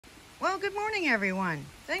Well, good morning, everyone.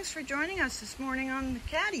 Thanks for joining us this morning on the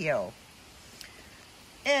Catio.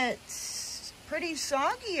 It's pretty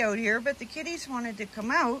soggy out here, but the kitties wanted to come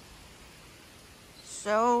out.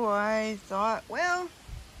 So I thought, well,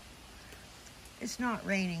 it's not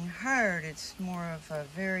raining hard. It's more of a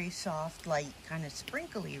very soft, light, kind of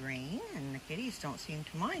sprinkly rain, and the kitties don't seem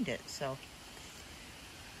to mind it. So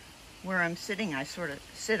where I'm sitting, I sort of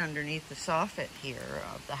sit underneath the soffit here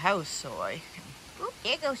of the house, so I can... Oop,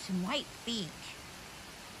 there goes some white feet.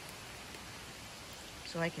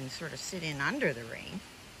 So I can sort of sit in under the rain.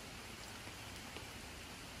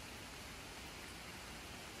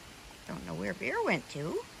 Don't know where Bear went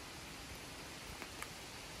to.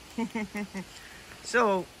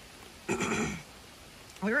 So,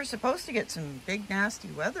 we were supposed to get some big nasty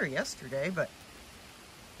weather yesterday, but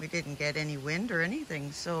we didn't get any wind or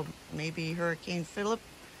anything. So maybe Hurricane Philippe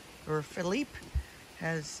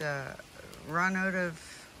has run out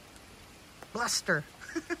of bluster,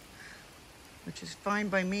 which is fine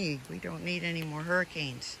by me. We don't need any more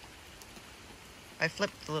hurricanes. I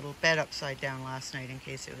flipped the little bed upside down last night in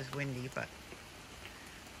case it was windy, but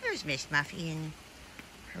there's Miss Muffy in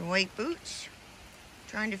her white boots,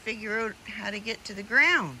 trying to figure out how to get to the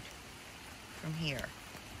ground from here.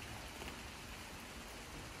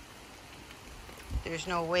 There's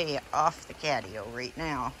no way off the catio right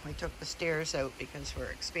now. We took the stairs out because we're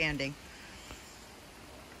expanding.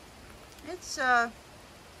 It's a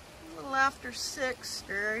little after 6,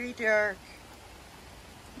 very dark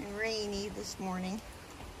and rainy this morning.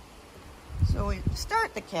 So we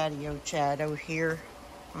start the Catio Chat out here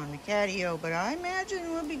on the catio, but I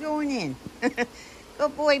imagine we'll be going in.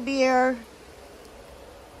 Good boy, Bear.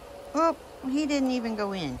 Oh, he didn't even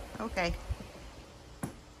go in. Okay.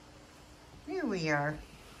 Here we are.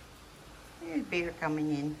 There's Bear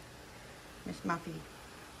coming in. Miss Muffy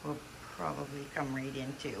will probably come right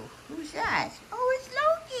in too. Who's that? Oh, it's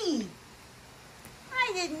Loki.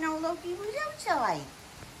 I didn't know Loki was outside.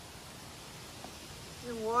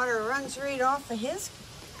 The water runs right off of his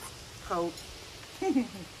coat. Oop,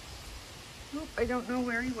 I don't know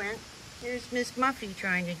where he went. There's Miss Muffy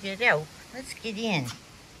trying to get out. Let's get in.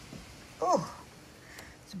 Oh,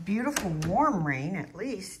 it's a beautiful warm rain at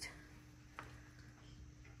least.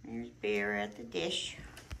 There's Bear at the dish.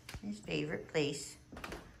 His favorite place.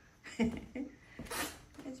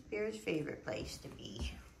 It's Bear's favorite place to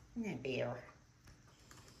be. Isn't it, Bear?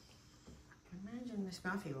 Imagine Miss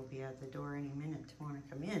Muffy will be at the door any minute to want to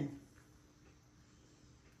come in.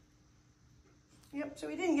 Yep, so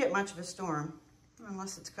we didn't get much of a storm,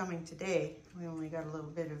 unless it's coming today. We only got a little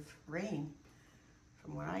bit of rain,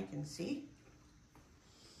 from what I can see.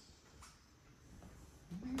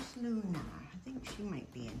 Where's Luna? I think she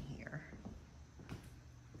might be in here.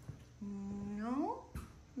 No,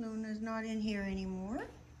 Luna's not in here anymore.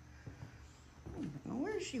 I don't know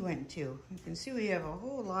where she went to. You can see we have a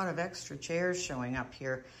whole lot of extra chairs showing up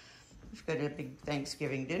here. We've got a big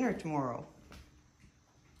Thanksgiving dinner tomorrow.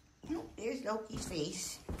 Oh, there's Loki's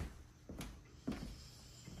face.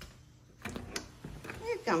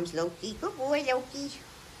 Here comes Loki. Good boy, Loki.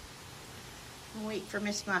 I'll wait for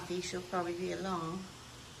Miss Muffy. She'll probably be along.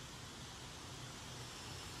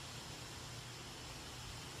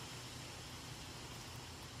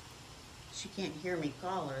 She can't hear me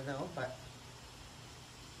call her though, but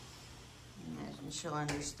I imagine she'll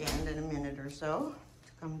understand in a minute or so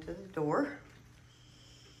to come to the door.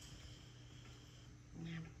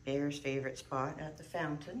 Bear's favorite spot at the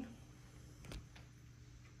fountain.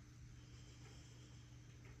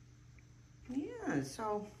 Yeah,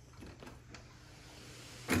 so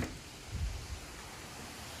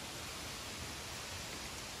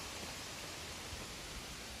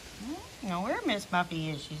I don't know where Miss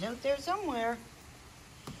Muffy is. She's out there somewhere.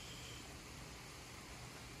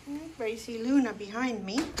 I see Luna behind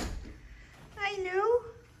me. Hi, Lou.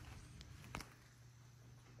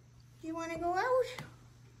 You want to go out?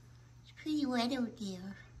 It's pretty wet out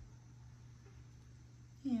there.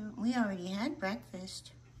 Yeah, we already had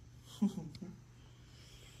breakfast.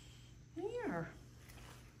 Here.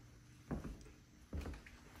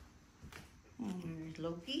 There's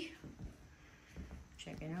Loki.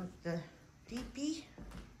 Checking out the DP.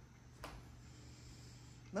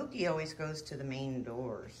 Loki always goes to the main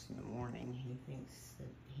doors in the morning. He thinks that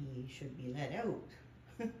he should be let out.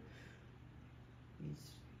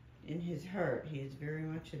 He's in his heart. He is very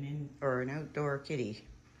much an outdoor kitty.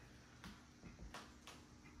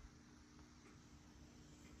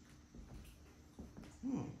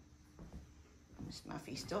 Miss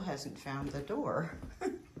Muffy still hasn't found the door.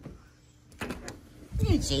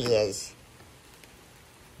 There she is.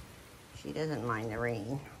 She doesn't mind the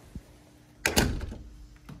rain.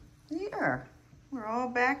 there. We're all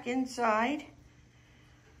back inside,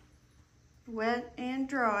 wet and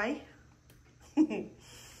dry. Yeah,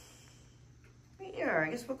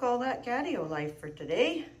 I guess we'll call that catio life for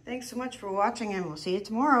today. Thanks so much for watching, and we'll see you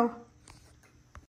tomorrow.